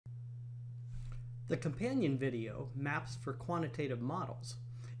The companion video, Maps for Quantitative Models,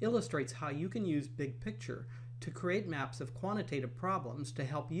 illustrates how you can use BigPicture to create maps of quantitative problems to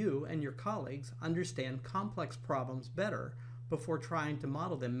help you and your colleagues understand complex problems better before trying to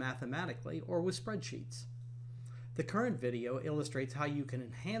model them mathematically or with spreadsheets. The current video illustrates how you can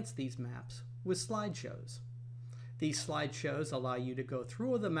enhance these maps with slideshows. These slideshows allow you to go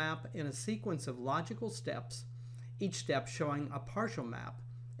through the map in a sequence of logical steps, each step showing a partial map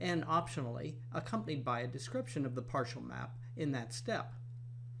and optionally accompanied by a description of the partial map in that step.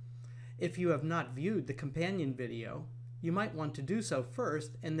 If you have not viewed the companion video, you might want to do so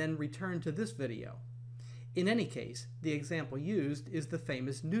first and then return to this video. In any case, the example used is the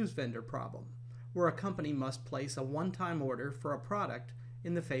famous news vendor problem, where a company must place a one-time order for a product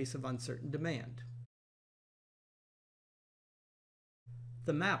in the face of uncertain demand.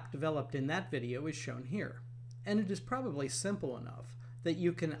 The map developed in that video is shown here, and it is probably simple enough that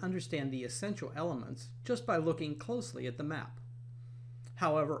you can understand the essential elements just by looking closely at the map.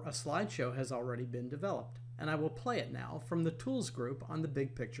 However, a slideshow has already been developed, and I will play it now from the Tools group on the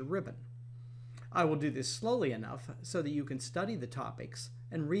BigPicture ribbon. I will do this slowly enough so that you can study the topics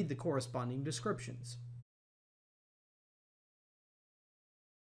and read the corresponding descriptions.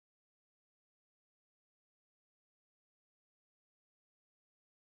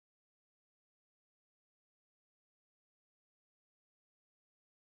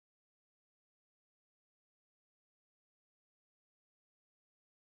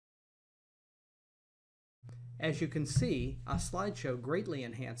 As you can see, a slideshow greatly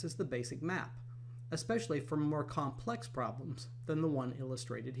enhances the basic map, especially for more complex problems than the one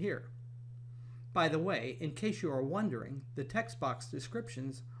illustrated here. By the way, in case you are wondering, the text box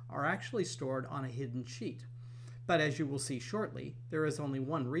descriptions are actually stored on a hidden sheet. But as you will see shortly, there is only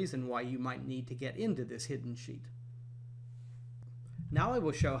one reason why you might need to get into this hidden sheet. Now I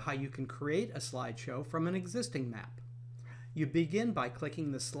will show how you can create a slideshow from an existing map. You begin by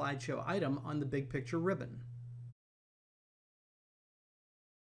clicking the slideshow item on the BigPicture ribbon.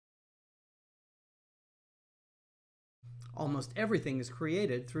 Almost everything is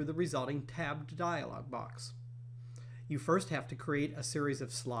created through the resulting tabbed dialog box. You first have to create a series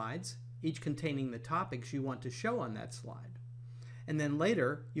of slides, each containing the topics you want to show on that slide. And then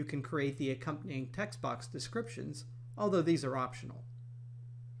later, you can create the accompanying text box descriptions, although these are optional.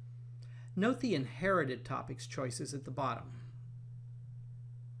 Note the inherited topics choices at the bottom.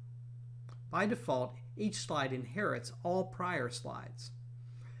 By default, each slide inherits all prior slides.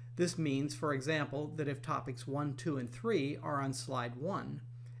 This means, for example, that if topics 1, 2, and 3 are on slide 1,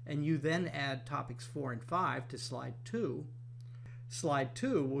 and you then add topics 4 and 5 to slide 2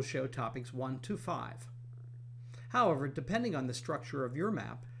 will show topics 1 to 5. However, depending on the structure of your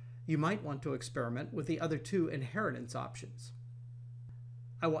map, you might want to experiment with the other two inheritance options.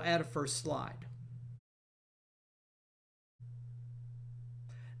 I will add a first slide.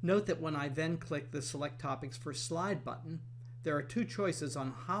 Note that when I then click the Select Topics for Slide button, there are two choices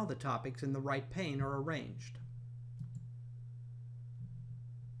on how the topics in the right pane are arranged.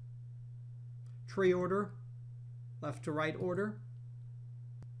 Tree order, left to right order,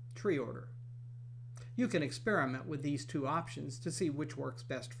 tree order. You can experiment with these two options to see which works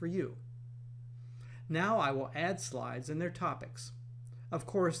best for you. Now I will add slides and their topics. Of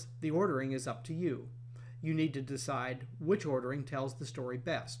course, the ordering is up to you. You need to decide which ordering tells the story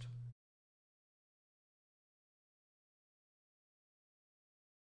best.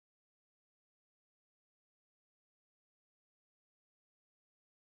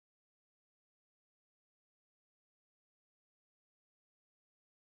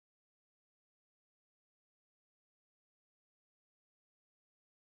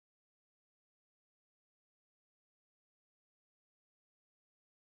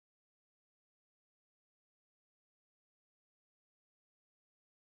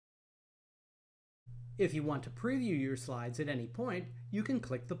 If you want to preview your slides at any point, you can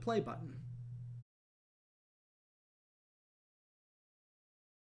click the play button.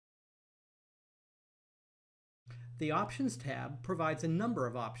 The Options tab provides a number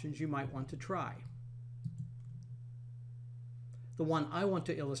of options you might want to try. The one I want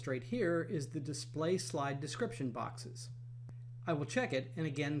to illustrate here is the Display Slide Description boxes. I will check it and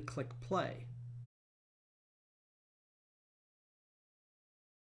again click Play.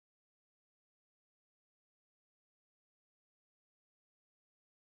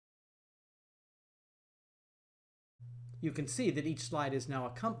 You can see that each slide is now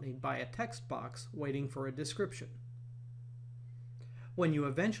accompanied by a text box waiting for a description. When you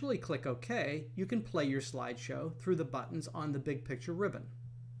eventually click OK, you can play your slideshow through the buttons on the BigPicture ribbon.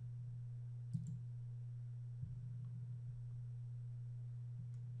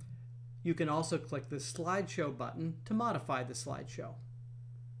 You can also click the Slideshow button to modify the slideshow.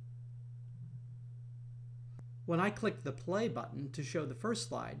 When I click the Play button to show the first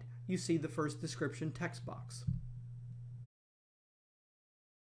slide, you see the first description text box.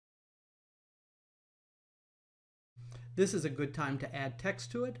 This is a good time to add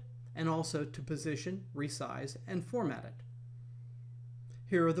text to it and also to position, resize, and format it.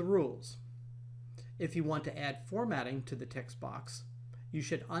 Here are the rules. If you want to add formatting to the text box, you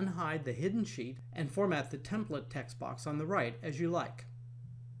should unhide the hidden sheet and format the template text box on the right as you like.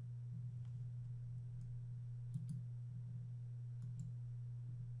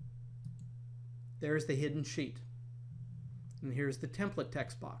 There's the hidden sheet. And here's the template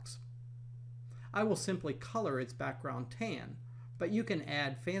text box. I will simply color its background tan, but you can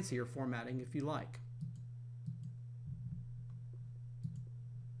add fancier formatting if you like.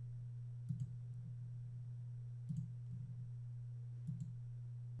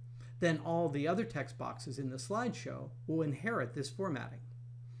 Then all the other text boxes in the slideshow will inherit this formatting.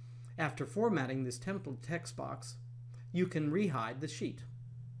 After formatting this template text box, you can rehide the sheet.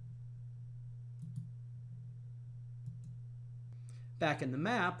 Back in the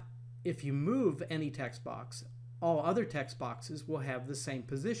map, if you move any text box, all other text boxes will have the same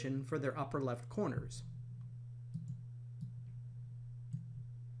position for their upper left corners.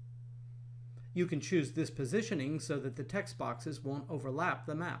 You can choose this positioning so that the text boxes won't overlap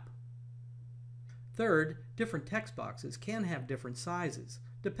the map. Third, different text boxes can have different sizes,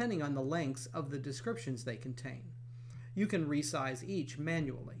 depending on the lengths of the descriptions they contain. You can resize each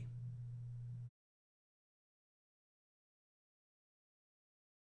manually.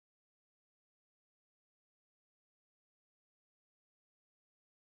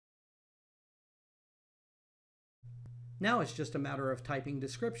 Now it's just a matter of typing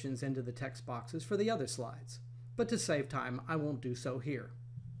descriptions into the text boxes for the other slides, but to save time, I won't do so here.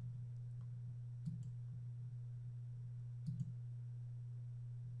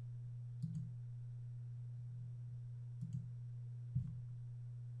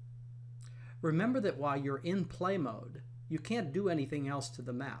 Remember that while you're in play mode, you can't do anything else to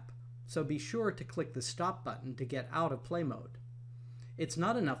the map, so be sure to click the stop button to get out of play mode. It's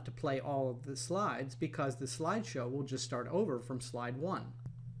not enough to play all of the slides because the slideshow will just start over from slide 1.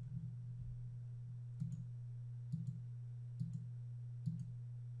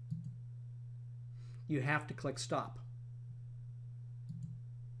 You have to click stop.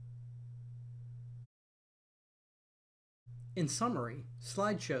 In summary,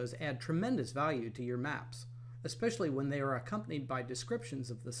 slideshows add tremendous value to your maps, especially when they are accompanied by descriptions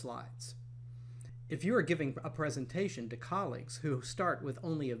of the slides. If you are giving a presentation to colleagues who start with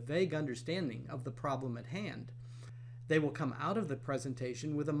only a vague understanding of the problem at hand, they will come out of the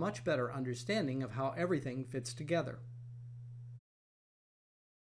presentation with a much better understanding of how everything fits together.